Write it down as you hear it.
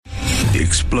the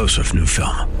explosive new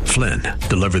film, Flynn,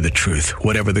 deliver the truth,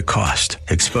 whatever the cost,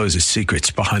 exposes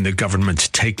secrets behind the government's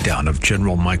takedown of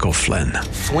General Michael Flynn.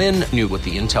 Flynn knew what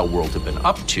the intel world had been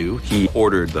up to. He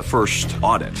ordered the first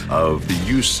audit of the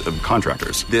use of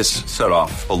contractors. This set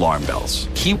off alarm bells.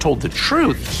 He told the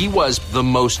truth. He was the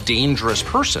most dangerous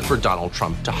person for Donald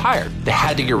Trump to hire. They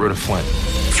had to get rid of Flynn.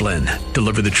 Flynn,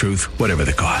 deliver the truth, whatever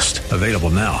the cost. Available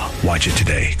now. Watch it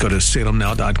today. Go to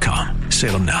salemnow.com.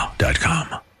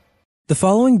 salemnow.com. The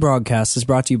following broadcast is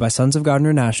brought to you by Sons of God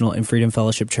International and Freedom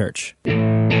Fellowship Church. God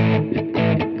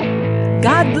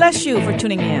bless you for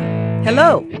tuning in.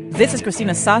 Hello, this is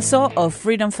Christina Sasso of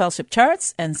Freedom Fellowship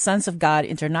Church and Sons of God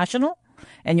International,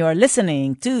 and you are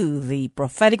listening to the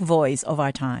prophetic voice of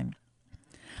our time.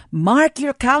 Mark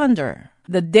your calendar.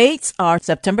 The dates are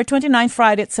September 29,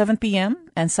 Friday at 7 p.m.,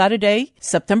 and Saturday,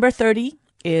 September 30,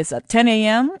 is at 10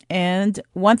 a.m. and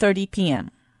 1:30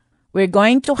 p.m. We're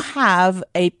going to have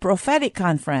a prophetic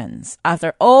conference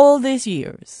after all these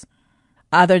years.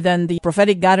 Other than the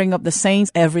prophetic gathering of the saints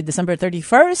every December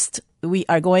 31st, we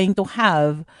are going to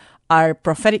have our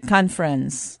prophetic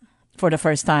conference for the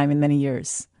first time in many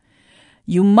years.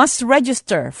 You must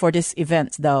register for this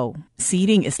event, though.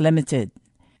 Seating is limited.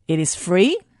 It is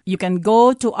free. You can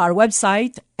go to our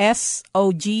website,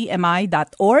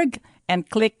 sogmi.org, and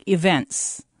click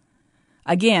Events.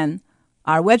 Again,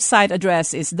 our website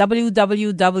address is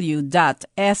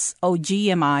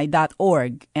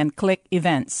www.sogmi.org and click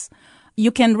Events.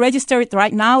 You can register it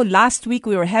right now. Last week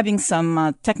we were having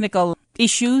some technical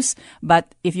issues,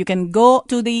 but if you can go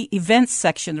to the Events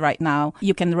section right now,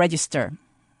 you can register.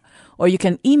 Or you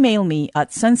can email me at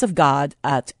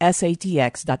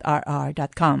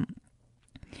sonsofgod@satx.rr.com.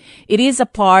 It is a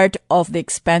part of the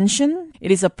expansion.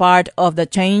 It is a part of the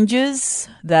changes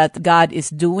that God is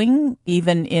doing,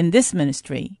 even in this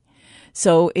ministry.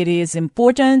 So it is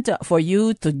important for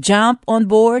you to jump on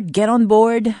board, get on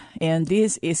board, and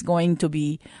this is going to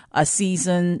be a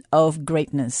season of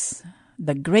greatness.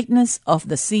 The greatness of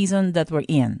the season that we're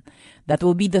in. That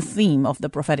will be the theme of the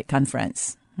prophetic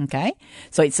conference. Okay?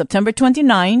 So it's September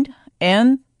 29th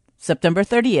and September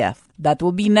 30th. That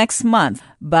will be next month,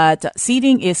 but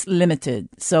seating is limited,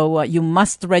 so you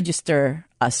must register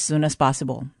as soon as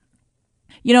possible.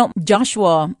 You know,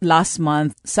 Joshua last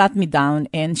month sat me down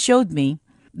and showed me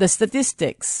the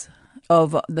statistics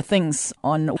of the things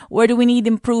on where do we need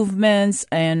improvements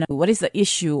and what is the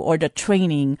issue or the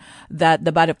training that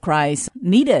the body of Christ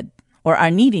needed or are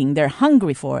needing. They're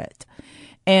hungry for it.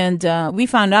 And we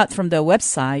found out from the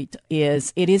website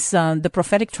it is the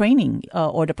prophetic training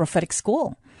or the prophetic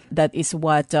school. That is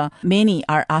what many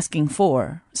are asking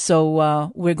for.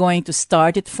 So we're going to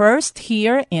start it first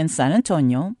here in San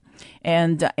Antonio,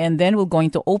 and then we're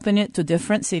going to open it to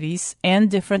different cities and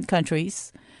different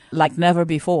countries like never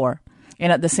before.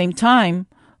 And at the same time,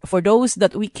 for those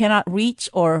that we cannot reach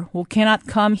or who cannot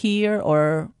come here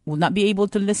or will not be able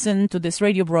to listen to this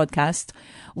radio broadcast,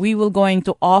 we will going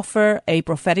to offer a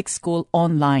prophetic school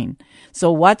online.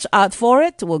 So watch out for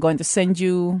it. We're going to send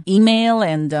you email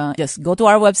and just go to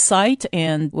our website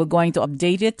and we're going to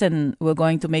update it and we're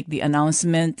going to make the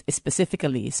announcement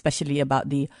especially about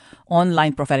the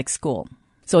online prophetic school.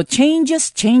 So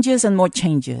changes, and more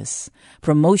changes.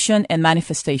 Promotion and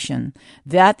manifestation.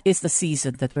 That is the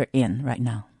season that we're in right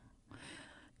now.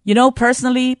 You know,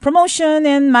 personally, promotion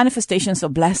and manifestations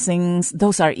of blessings,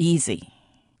 those are easy.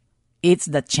 It's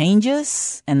the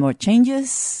changes and more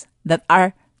changes that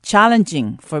are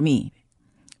challenging for me,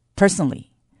 personally.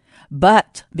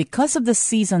 But because of the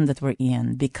season that we're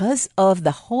in, because of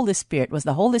the Holy Spirit, what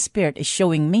the Holy Spirit is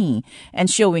showing me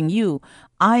and showing you,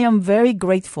 I am very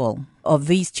grateful of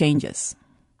these changes.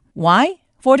 Why?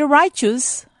 For the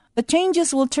righteous, the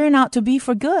changes will turn out to be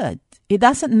for good. It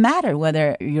doesn't matter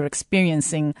whether you're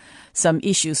experiencing some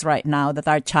issues right now that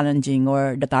are challenging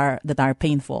or that are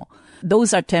painful.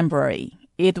 Those are temporary.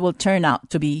 It will turn out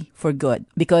to be for good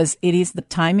because it is the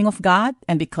timing of God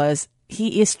and because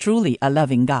He is truly a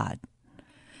loving God.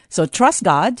 So trust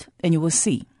God and you will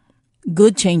see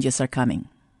good changes are coming.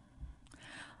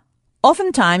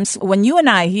 Oftentimes, when you and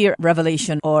I hear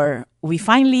revelation or we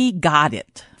finally got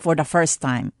it for the first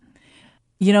time,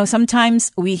 you know,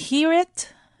 sometimes we hear it,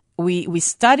 we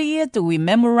study it, we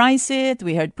memorize it,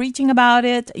 we heard preaching about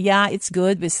it. Yeah, it's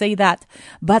good. We say that.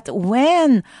 But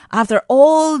when, after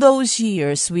all those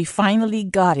years, we finally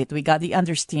got it, we got the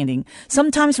understanding,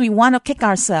 sometimes we want to kick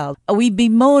ourselves. We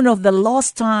bemoan of the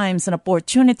lost times and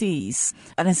opportunities.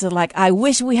 And it's like, I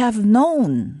wish we have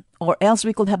known, or else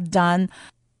we could have done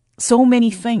so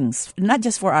many things, not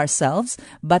just for ourselves,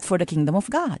 but for the kingdom of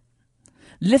God.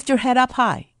 Lift your head up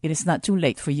high. It is not too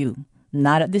late for you.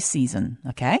 Not at this season,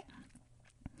 okay?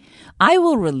 I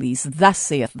will release, thus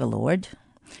saith the Lord.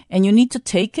 And you need to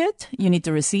take it, you need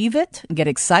to receive it, get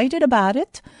excited about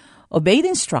it, obey the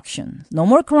instructions. No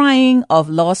more crying of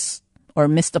lost or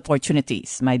missed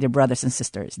opportunities, my dear brothers and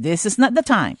sisters. This is not the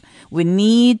time. We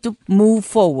need to move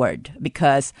forward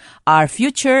because our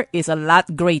future is a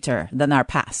lot greater than our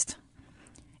past.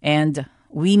 And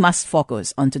we must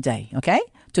focus on today, okay?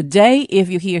 Today, if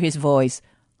you hear his voice,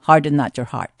 harden not your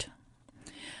heart.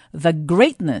 The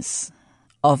greatness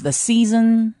of the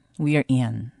season we are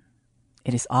in.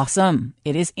 It is awesome.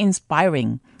 It is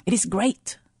inspiring. It is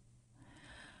great.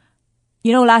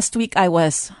 You know, last week I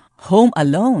was home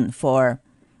alone for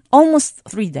almost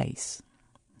 3 days.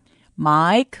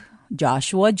 Mike,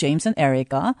 Joshua, James, and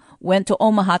Erica went to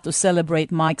Omaha to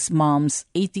celebrate Mike's mom's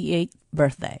 88th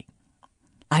birthday.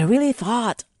 I really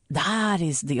thought that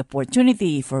is the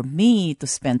opportunity for me to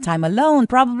spend time alone,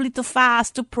 probably to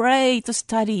fast, to pray, to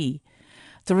study,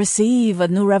 to receive a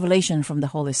new revelation from the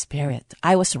Holy Spirit.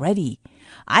 I was ready.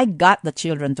 I got the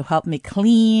children to help me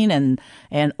clean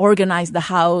and organize the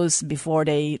house before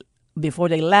they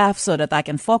left so that I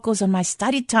can focus on my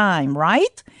study time,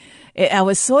 right? I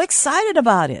was so excited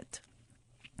about it.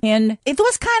 And it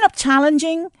was kind of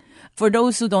challenging. For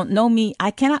those who don't know me,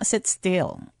 I cannot sit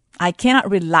still. I cannot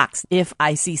relax if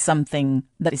I see something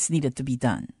that is needed to be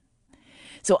done.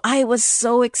 So I was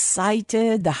so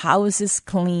excited. The house is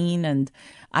clean and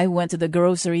I went to the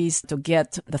groceries to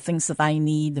get the things that I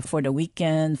need for the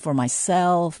weekend, for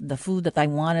myself, the food that I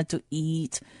wanted to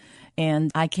eat.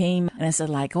 And I came and I said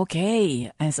like,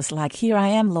 okay. And it's just like, here I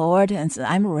am, Lord. And so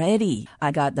I'm ready.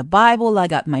 I got the Bible. I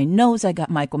got my notes. I got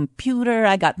my computer.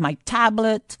 I got my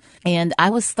tablet. And I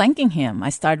was thanking him. I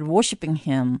started worshiping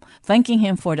him, thanking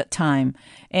him for that time.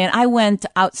 And I went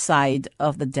outside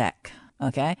of the deck.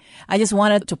 Okay. I just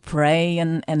wanted to pray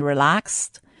and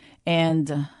relax.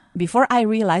 And before I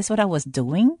realized what I was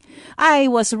doing, I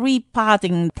was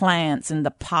repotting plants in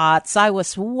the pots. I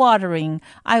was watering.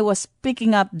 I was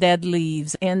picking up dead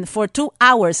leaves. And for 2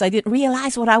 hours, I didn't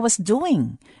realize what I was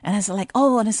doing. And I was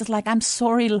like, I'm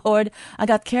sorry, Lord. I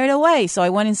got carried away. So I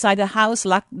went inside the house,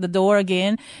 locked the door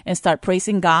again, and started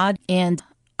praising God. And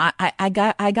I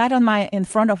got in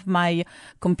front of my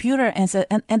computer and said,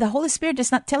 and the Holy Spirit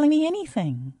is not telling me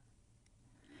anything.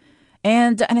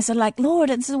 And I said, like, Lord,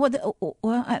 this is what,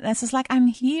 and I said, like, I'm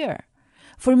here.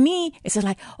 For me, it's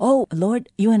like, oh, Lord,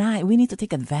 you and we need to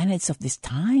take advantage of this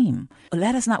time.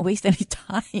 Let us not waste any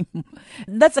time.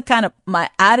 That's the kind of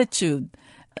my attitude.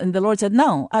 And the Lord said,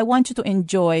 no, I want you to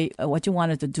enjoy what you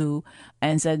wanted to do.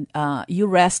 And said, you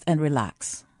rest and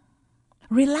relax.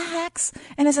 Relax.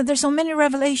 And I said, there's so many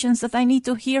revelations that I need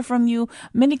to hear from you.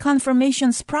 Many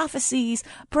confirmations, prophecies,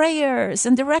 prayers,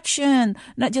 and direction.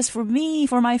 Not just for me,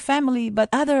 for my family, but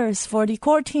others, for the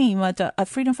core team at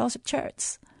Freedom Fellowship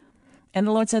Church. And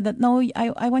the Lord said that, no,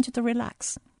 I want you to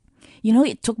relax. You know,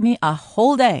 it took me a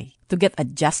whole day to get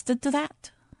adjusted to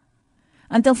that.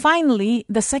 Until finally,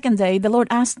 the second day, the Lord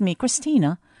asked me,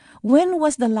 Christina, when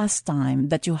was the last time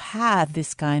that you had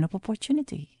this kind of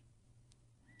opportunity?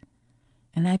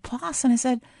 And I paused and I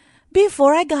said,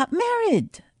 before I got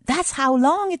married. That's how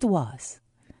long it was.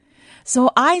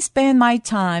 So I spent my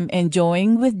time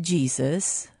enjoying with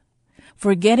Jesus,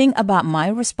 forgetting about my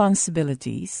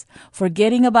responsibilities,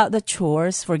 forgetting about the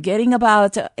chores, forgetting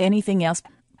about anything else.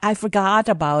 I forgot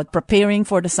about preparing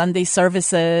for the Sunday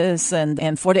services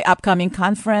and for the upcoming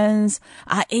conference.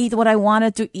 I ate what I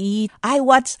wanted to eat. I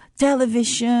watched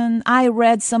television. I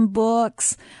read some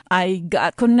books. I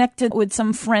got connected with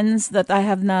some friends that I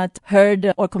have not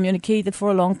heard or communicated for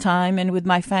a long time, and with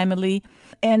my family.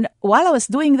 And while I was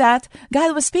doing that,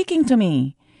 God was speaking to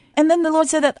me. And then the Lord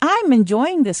said that I'm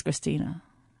enjoying this, Christina.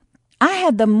 I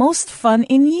had the most fun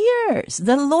in years.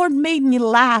 The Lord made me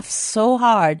laugh so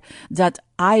hard that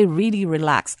I really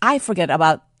relaxed. I forget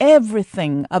about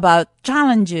everything, about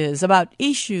challenges, about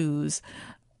issues.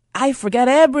 I forget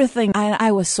everything.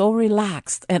 I was so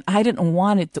relaxed and I didn't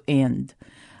want it to end.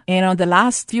 And on the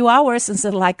last few hours, I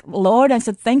said, like, Lord, I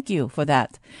said, thank you for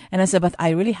that. And I said, but I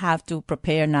really have to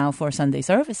prepare now for Sunday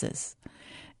services.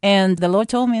 And the Lord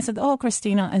told me, I said, oh,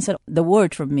 Christina, I said, the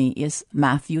word for me is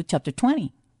Matthew chapter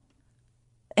 20.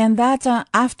 And that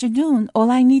afternoon, all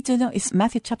I need to know is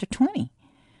Matthew chapter 20.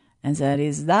 And that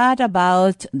is that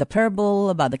about the parable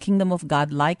about the kingdom of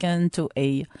God likened to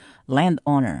a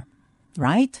landowner,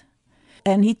 right?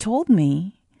 And he told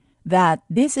me that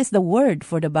this is the word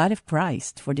for the body of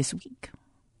Christ for this week.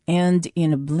 And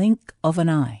in a blink of an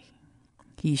eye,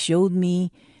 he showed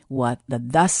me what the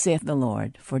thus saith the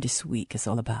Lord for this week is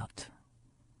all about.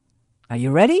 Are you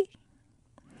ready?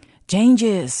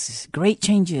 Changes, great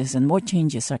changes, and more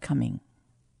changes are coming.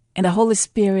 And the Holy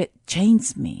Spirit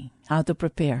changed me. how to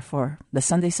prepare for the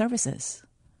Sunday services.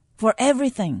 For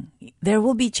everything, there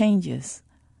will be changes.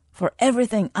 For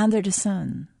everything under the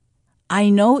sun. I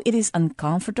know it is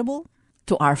uncomfortable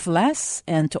to our flesh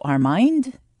and to our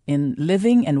mind in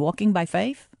living and walking by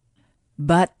faith.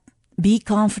 But be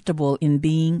comfortable in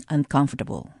being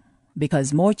uncomfortable,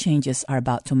 because more changes are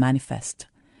about to manifest.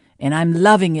 And I'm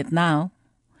loving it now.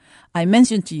 I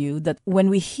mentioned to you that when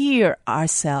we hear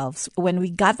ourselves, when we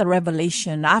got the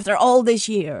revelation after all these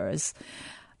years,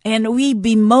 and we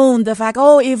bemoan the fact,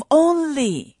 oh, if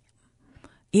only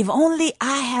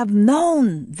I have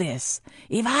known this,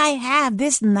 if I have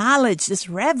this knowledge, this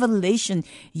revelation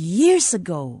years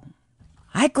ago,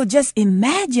 I could just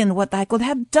imagine what I could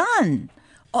have done.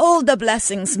 All the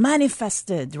blessings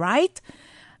manifested, right?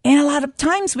 And a lot of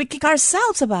times we kick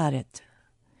ourselves about it.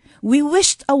 We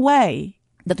wished away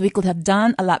that we could have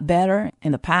done a lot better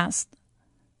in the past.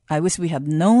 I wish we have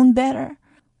known better,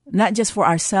 not just for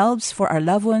ourselves, for our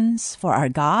loved ones, for our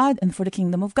God, and for the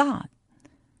kingdom of God.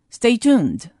 Stay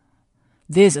tuned.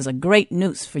 This is a great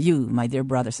news for you, my dear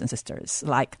brothers and sisters.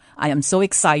 Like, I am so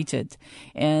excited.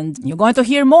 And you're going to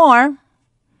hear more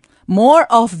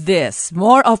of this,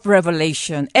 more of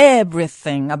revelation,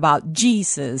 everything about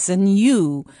Jesus and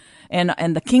you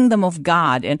and the kingdom of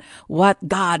God and what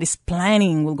God is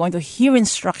planning. We're going to hear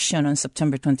instruction on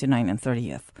September 29th and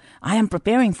 30th. I am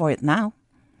preparing for it now.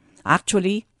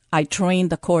 Actually, I trained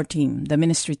the core team, the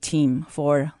ministry team,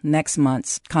 for next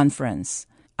month's conference.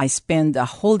 I spend a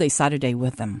whole day Saturday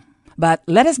with them. But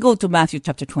let us go to Matthew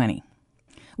chapter 20.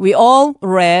 We all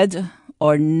read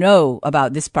or know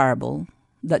about this parable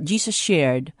that Jesus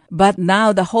shared, but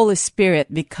now the Holy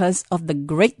Spirit, because of the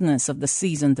greatness of the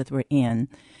season that we're in,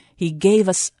 He gave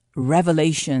us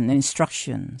revelation and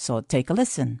instruction. So take a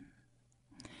listen.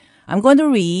 I'm going to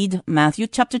read Matthew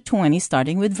chapter 20,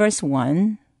 starting with verse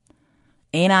 1,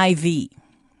 NIV.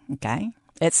 Okay?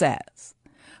 It says,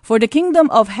 "For the kingdom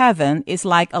of heaven is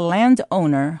like a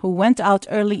landowner who went out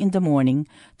early in the morning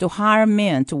to hire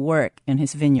men to work in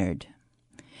his vineyard.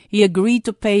 He agreed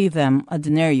to pay them a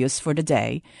denarius for the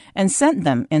day and sent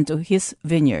them into his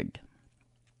vineyard.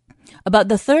 About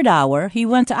the third hour, he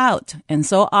went out and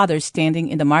saw others standing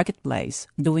in the marketplace,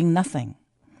 doing nothing.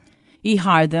 He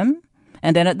hired them,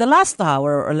 and then at the last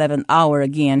hour or 11th hour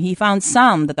again, he found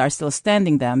some that are still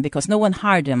standing there because no one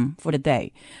hired them for the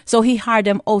day. So he hired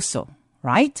them also,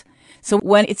 right? So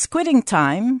when it's quitting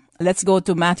time, let's go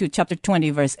to Matthew chapter 20,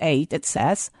 verse 8. It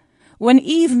says, "When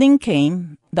evening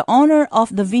came, the owner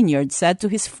of the vineyard said to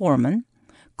his foreman,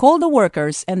 'Call the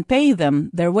workers and pay them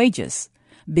their wages,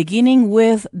 beginning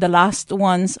with the last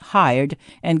ones hired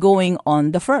and going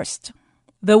on the first.'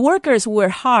 The workers who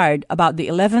were hired about the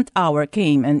 11th hour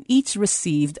came and each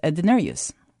received a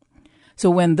denarius. So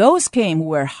when those came who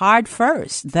were hired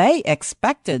first, they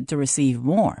expected to receive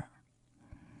more."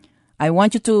 I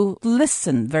want you to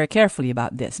listen very carefully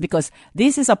about this, because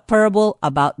this is a parable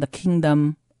about the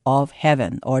kingdom of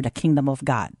heaven or the kingdom of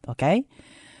God, okay?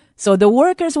 So the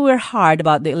workers who were hired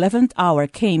about the 11th hour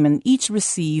came and each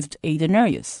received a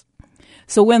denarius.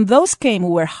 So when those came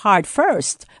who were hired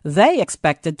first, they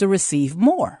expected to receive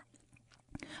more.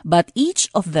 But each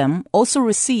of them also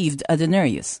received a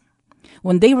denarius.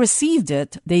 When they received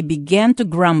it, they began to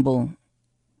grumble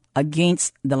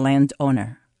against the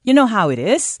landowner. You know how it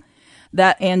is?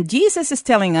 And Jesus is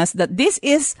telling us that this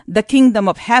is the kingdom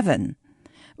of heaven.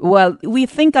 Well, we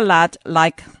think a lot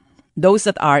like those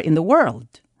that are in the world.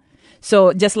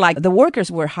 So just like the workers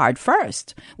were hired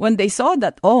first, when they saw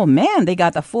that, oh man, they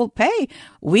got a full pay,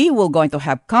 we were going to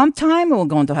have comp time, we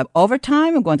were going to have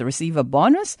overtime, we're going to receive a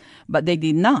bonus, but they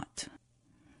did not.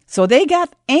 So they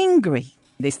got angry.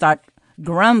 They start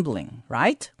grumbling,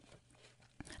 right?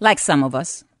 Like some of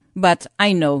us. But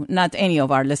I know not any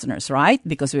of our listeners, right?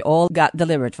 Because we all got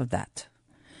delivered from that.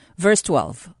 Verse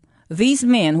 12. "These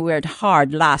men who were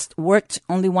hard last worked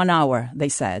only 1 hour, they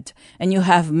said, and you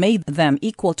have made them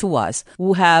equal to us,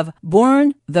 who have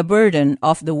borne the burden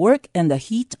of the work and the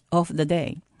heat of the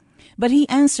day." But he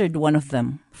answered one of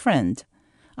them, "Friend,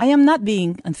 I am not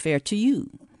being unfair to you.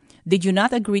 Did you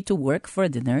not agree to work for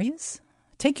a denarius?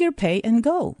 Take your pay and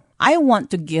go. I want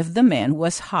to give the man who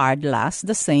was hired last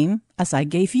the same as I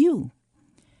gave you.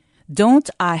 Don't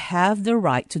I have the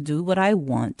right to do what I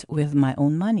want with my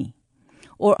own money?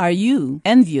 Or are you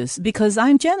envious because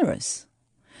I'm generous?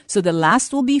 So the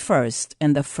last will be first,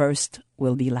 and the first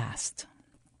will be last."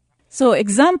 So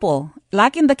example,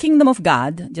 like in the kingdom of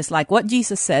God, just like what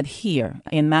Jesus said here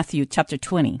in Matthew chapter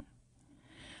 20.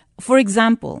 For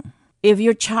example, if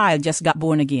your child just got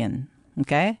born again,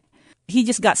 okay? He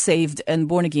just got saved and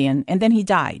born again, and then he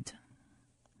died.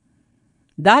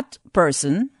 That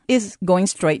person is going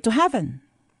straight to heaven.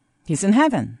 He's in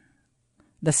heaven,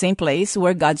 the same place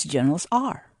where God's generals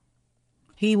are.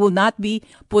 He will not be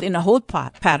put in a hold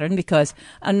pattern because,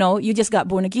 no, you just got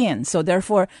born again. So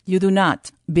therefore, you do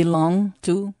not belong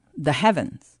to the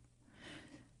heavens.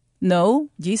 No,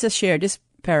 Jesus shared this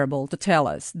parable to tell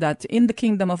us that in the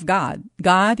kingdom of God,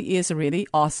 God is really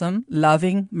awesome,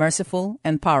 loving, merciful,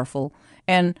 and powerful,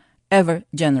 and ever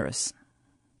generous.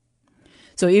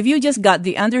 So if you just got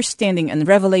the understanding and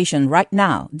revelation right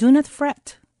now, do not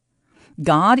fret.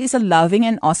 God is a loving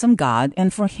and awesome God,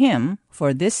 and for Him,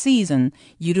 for this season,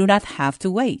 you do not have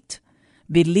to wait.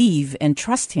 Believe and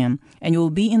trust Him, and you will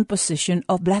be in position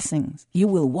of blessings. You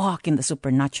will walk in the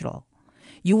supernatural.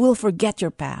 You will forget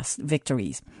your past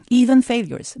victories, even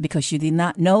failures, because you did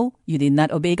not know, you did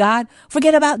not obey God.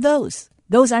 Forget about those.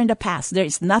 Those are in the past. There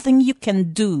is nothing you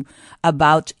can do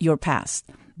about your past,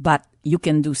 but you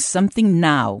can do something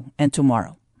now and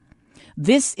tomorrow.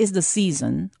 This is the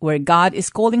season where God is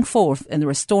calling forth and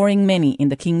restoring many in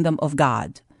the kingdom of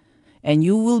God. And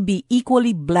you will be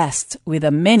equally blessed with the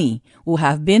many who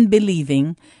have been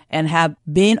believing and have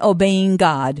been obeying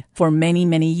God for many,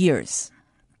 many years.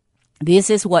 This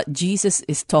is what Jesus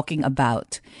is talking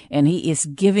about, and He is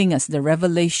giving us the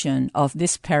revelation of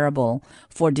this parable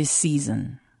for this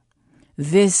season.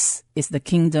 This is the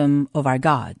kingdom of our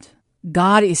God.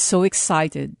 God is so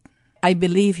excited. I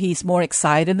believe He's more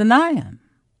excited than I am.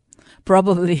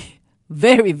 Probably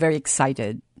very, very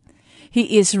excited.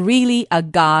 He is really a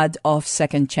God of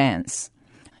second chance.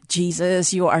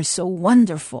 Jesus, you are so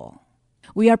wonderful.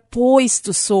 We are poised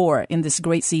to soar in this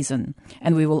great season,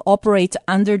 and we will operate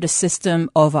under the system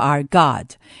of our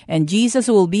God. And Jesus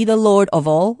will be the Lord of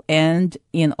all and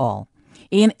in all,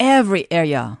 in every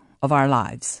area of our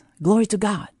lives. Glory to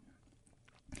God.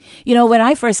 You know, when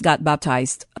I first got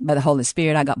baptized by the Holy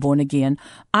Spirit, I got born again,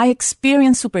 I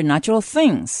experienced supernatural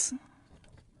things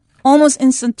almost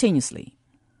instantaneously.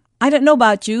 I don't know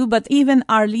about you, but even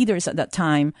our leaders at that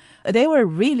time, they were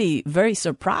really very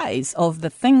surprised of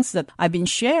the things that I've been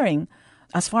sharing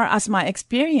as far as my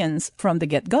experience from the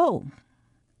get-go.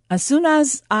 As soon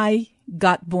as I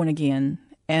got born again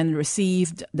and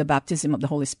received the baptism of the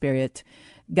Holy Spirit,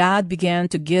 God began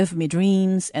to give me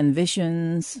dreams and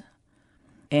visions,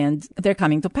 and they're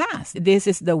coming to pass. This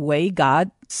is the way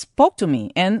God spoke to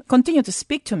me and continue to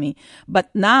speak to me. But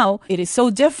now it is so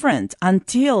different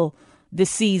until this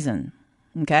season.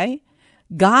 Okay?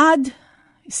 God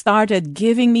started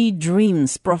giving me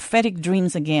dreams, prophetic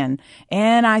dreams again.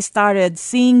 And I started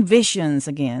seeing visions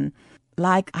again,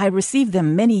 like I received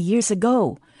them many years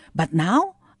ago. But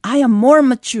now I am more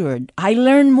matured. I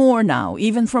learn more now,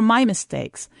 even from my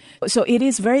mistakes. So it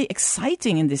is very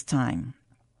exciting in this time.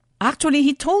 Actually,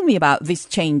 He told me about these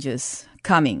changes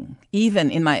coming,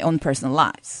 even in my own personal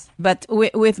lives. But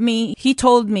with me, He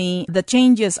told me the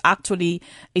changes actually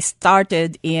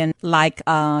started in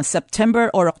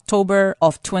September or October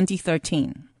of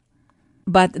 2013.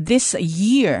 But this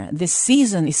year, this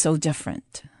season is so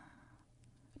different.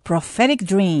 Prophetic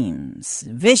dreams,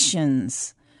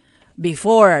 visions,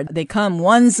 before they come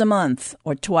once a month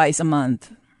or twice a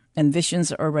month, and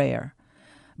visions are rare.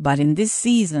 But in this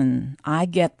season, I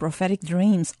get prophetic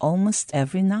dreams almost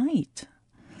every night.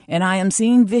 And I am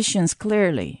seeing visions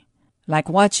clearly, like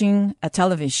watching a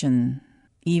television,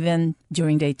 even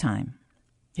during daytime.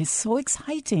 It's so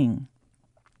exciting.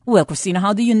 Well, Christina,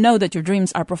 how do you know that your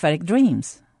dreams are prophetic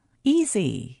dreams?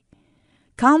 Easy.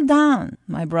 Calm down,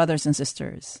 my brothers and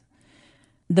sisters.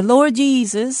 The Lord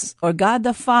Jesus, or God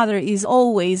the Father, is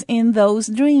always in those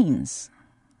dreams.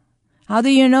 How do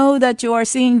you know that you are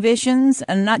seeing visions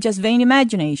and not just vain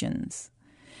imaginations?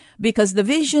 Because the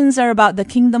visions are about the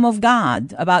kingdom of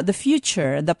God, about the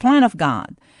future, the plan of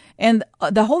God. And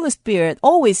the Holy Spirit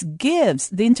always gives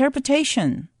the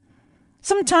interpretation,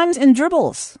 sometimes in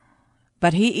dribbles,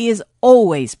 but He is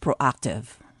always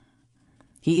proactive.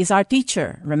 He is our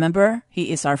teacher, remember?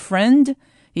 He is our friend.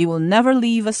 He will never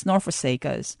leave us nor forsake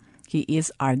us. He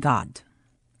is our God.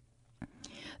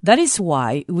 That is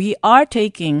why we are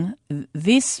taking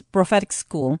this prophetic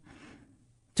school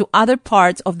to other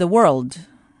parts of the world,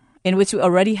 in which we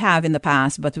already have in the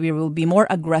past, but we will be more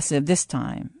aggressive this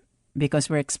time because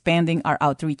we're expanding our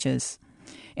outreaches.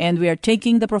 And we are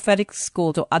taking the prophetic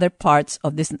school to other parts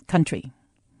of this country,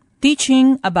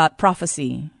 teaching about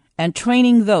prophecy and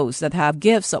training those that have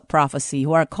gifts of prophecy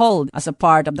who are called as a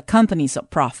part of the companies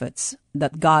of prophets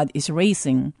that God is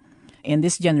raising in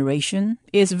this generation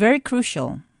is very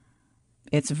crucial.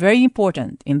 It's very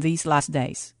important in these last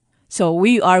days. So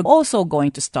we are also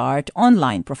going to start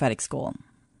online prophetic school.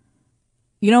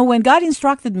 You know, when God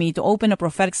instructed me to open a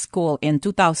prophetic school in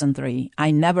 2003,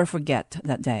 I never forget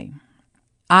that day.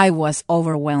 I was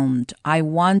overwhelmed. I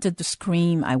wanted to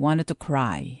scream. I wanted to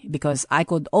cry because I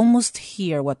could almost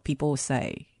hear what people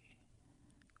say.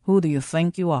 Who do you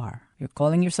think you are? You're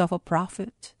calling yourself a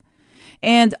prophet?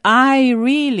 And I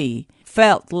really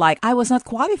felt like I was not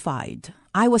qualified.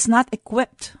 I was not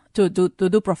equipped to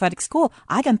do prophetic school.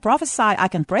 I can prophesy, I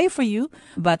can pray for you,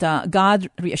 but God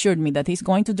reassured me that He's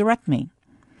going to direct me.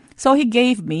 So He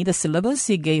gave me the syllabus,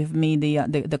 He gave me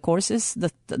the courses,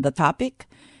 the topic.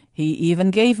 He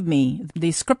even gave me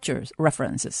the scriptures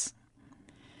references.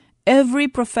 Every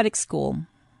prophetic school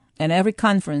and every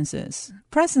conference's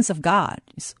presence of God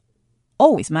is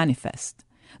always manifest.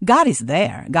 God is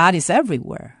there. God is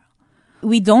everywhere.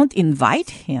 We don't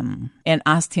invite Him and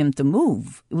ask Him to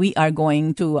move. We are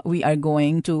going to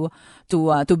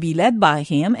be led by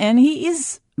Him, and He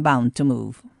is bound to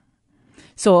move.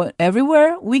 So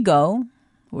everywhere we go,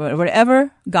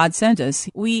 wherever God sent us,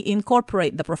 we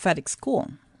incorporate the prophetic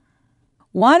school.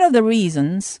 One of the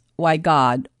reasons why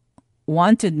God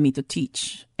wanted me to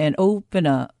teach and open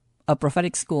a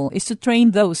prophetic school is to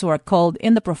train those who are called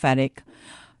in the prophetic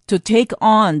to take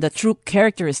on the true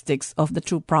characteristics of the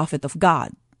true prophet of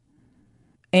God.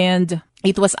 And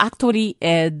it was actually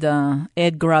Ed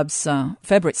Grubb's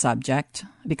favorite subject,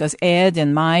 because Ed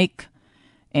and Mike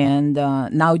and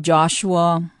now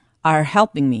Joshua are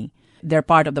helping me. They're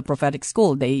part of the prophetic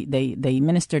school. They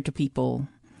minister to people.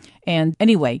 And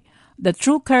anyway, the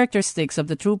true characteristics of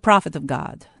the true prophet of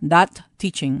God, that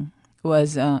teaching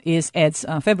is Ed's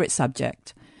favorite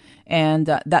subject. And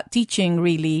that teaching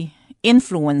really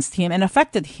influenced him and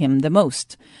affected him the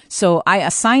most. So I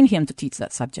assigned him to teach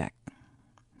that subject.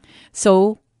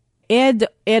 So Ed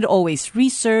always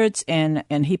researched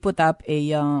and he put up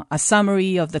a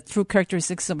summary of the true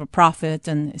characteristics of a prophet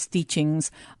and his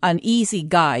teachings, an easy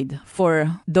guide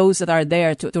for those that are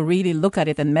there to really look at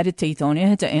it and meditate on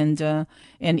it. And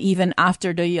even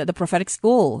after the prophetic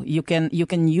school, you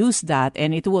can use that,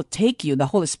 and it will take you. The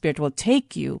Holy Spirit will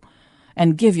take you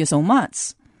and give you so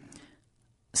much.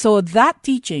 So that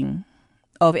teaching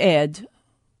of Ed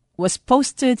was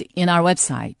posted in our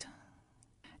website.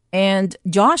 And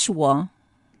Joshua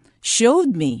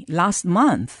showed me last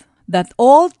month that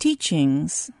all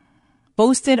teachings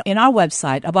posted in our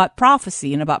website about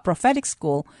prophecy and about prophetic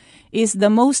school is the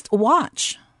most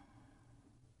watched.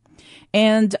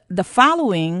 And the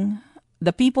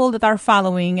people that are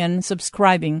following and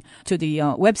subscribing to the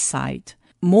website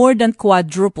more than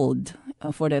quadrupled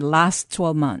for the last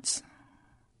 12 months.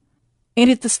 And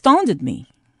it astounded me.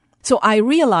 So I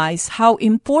realized how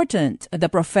important the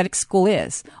prophetic school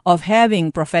is, of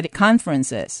having prophetic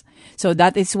conferences. So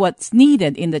that is what's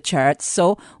needed in the church.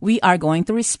 So we are going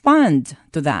to respond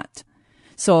to that.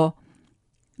 So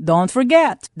don't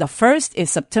forget, the first is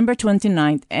September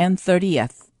 29th and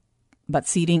 30th, but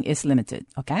seating is limited,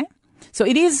 okay? So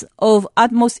it is of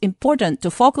utmost importance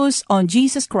to focus on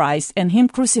Jesus Christ and Him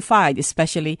crucified,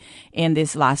 especially in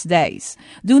these last days.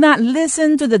 Do not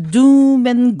listen to the doom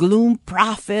and gloom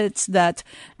prophets that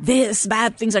these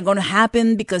bad things are going to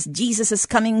happen because Jesus is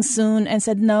coming soon, and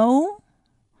said, no.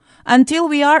 Until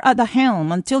we are at the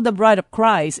helm, until the bride of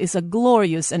Christ is a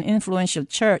glorious and influential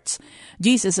church,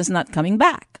 Jesus is not coming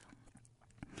back.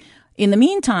 In the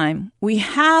meantime, we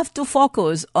have to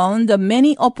focus on the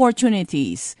many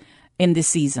opportunities in this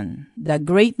season, the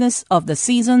greatness of the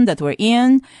season that we're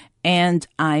in, and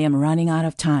I am running out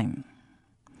of time.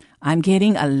 I'm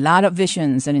getting a lot of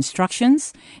visions and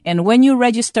instructions, and when you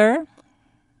register,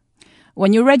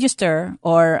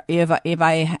 or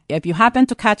if you happen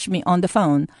to catch me on the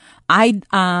phone,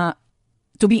 to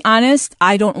be honest,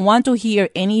 I don't want to hear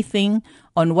anything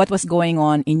on what was going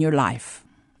on in your life,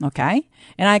 okay?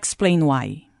 And I explain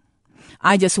why.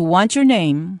 I just want your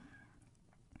name,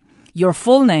 your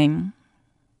full name,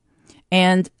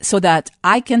 and so that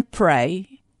I can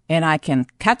pray and I can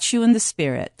catch you in the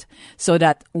spirit, so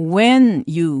that when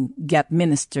you get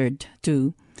ministered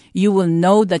to, you will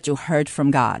know that you heard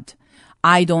from God.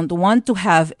 I don't want to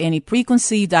have any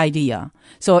preconceived idea.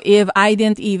 So if I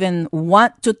didn't even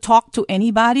want to talk to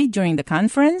anybody during the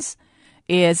conference,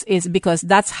 is because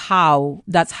that's how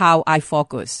I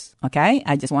focus. Okay?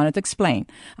 I just wanted to explain.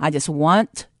 I just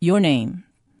want your name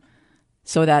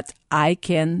so that I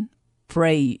can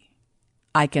pray.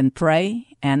 I can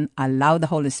pray and allow the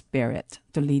Holy Spirit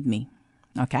to lead me.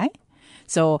 Okay?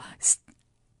 So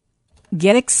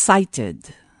get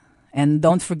excited and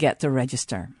don't forget to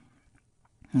register.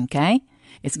 Okay?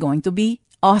 It's going to be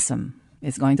awesome.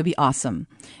 It's going to be awesome.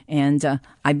 And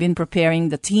I've been preparing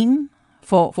the team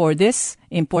for this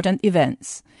important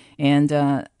events. And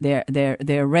they're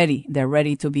ready. They're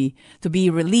ready to be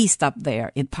released up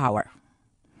there in power.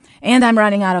 And I'm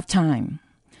running out of time.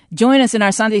 Join us in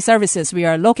our Sunday services. We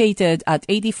are located at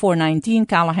 8419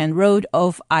 Callahan Road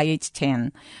of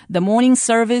IH10. The morning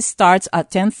service starts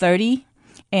at 10:30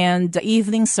 and the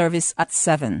evening service at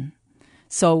 7.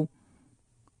 So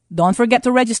don't forget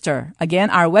to register. Again,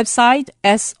 our website,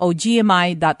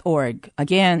 sogmi.org.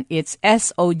 Again, it's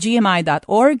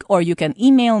sogmi.org, or you can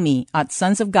email me at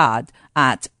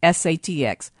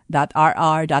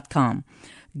sonsofgod@satx.rr.com.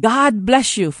 God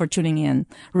bless you for tuning in.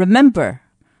 Remember,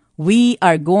 the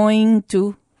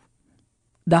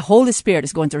Holy Spirit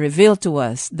is going to reveal to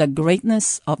us the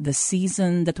greatness of the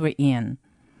season that we're in.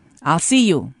 I'll see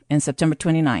you in September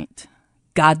 29th.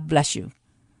 God bless you.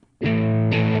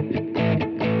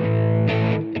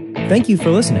 Thank you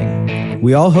for listening.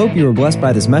 We all hope you were blessed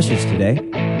by this message today.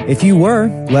 If you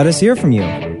were, let us hear from you.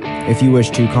 If you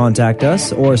wish to contact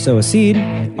us or sow a seed,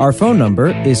 our phone number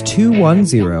is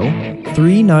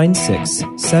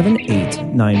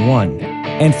 210-396-7891.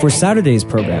 And for Saturday's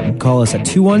program, call us at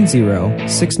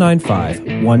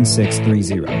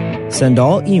 210-695-1630. Send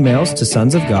all emails to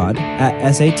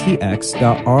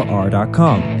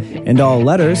sonsofgod@satx.rr.com and all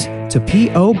letters to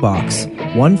P.O. Box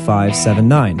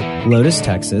 1579, Lotus,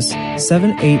 Texas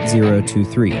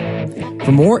 78023.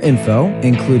 For more info,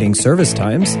 including service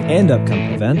times and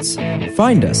upcoming events,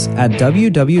 find us at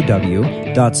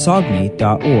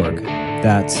www.sogmi.org.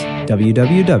 That's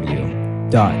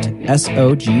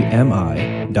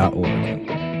www.sogmi.org.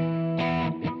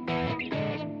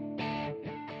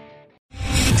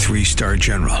 3-star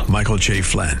General Michael J.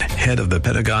 Flynn, head of the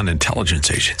Pentagon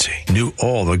Intelligence Agency, knew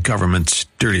all the government's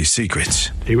dirty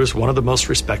secrets. He was one of the most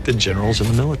respected generals in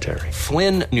the military.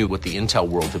 Flynn knew what the intel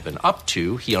world had been up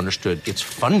to. He understood its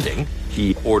funding.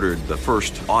 He ordered the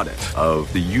first audit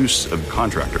of the use of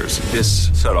contractors. This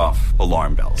set off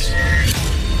alarm bells.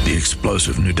 The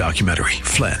explosive new documentary,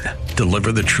 Flynn,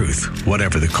 Deliver the Truth,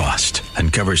 Whatever the Cost,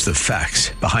 uncovers the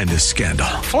facts behind this scandal.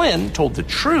 Flynn told the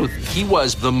truth. He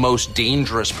was the most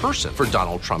dangerous person for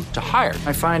Donald Trump to hire.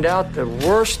 I find out the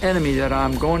worst enemy that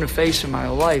I'm going to face in my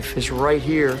life is right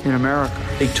here in America.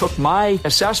 They took my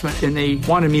assessment and they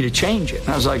wanted me to change it. And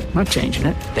I was like, I'm not changing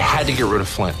it. They had to get rid of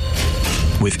Flynn.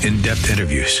 With in-depth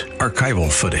interviews,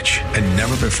 archival footage, and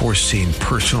never-before-seen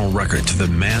personal records of the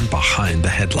man behind the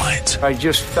headlines. I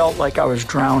just felt like I was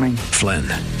drowning. Flynn,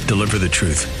 Deliver the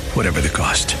Truth, Whatever the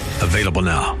Cost. Available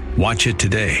now. Watch it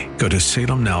today. Go to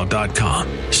salemnow.com.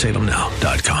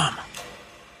 salemnow.com.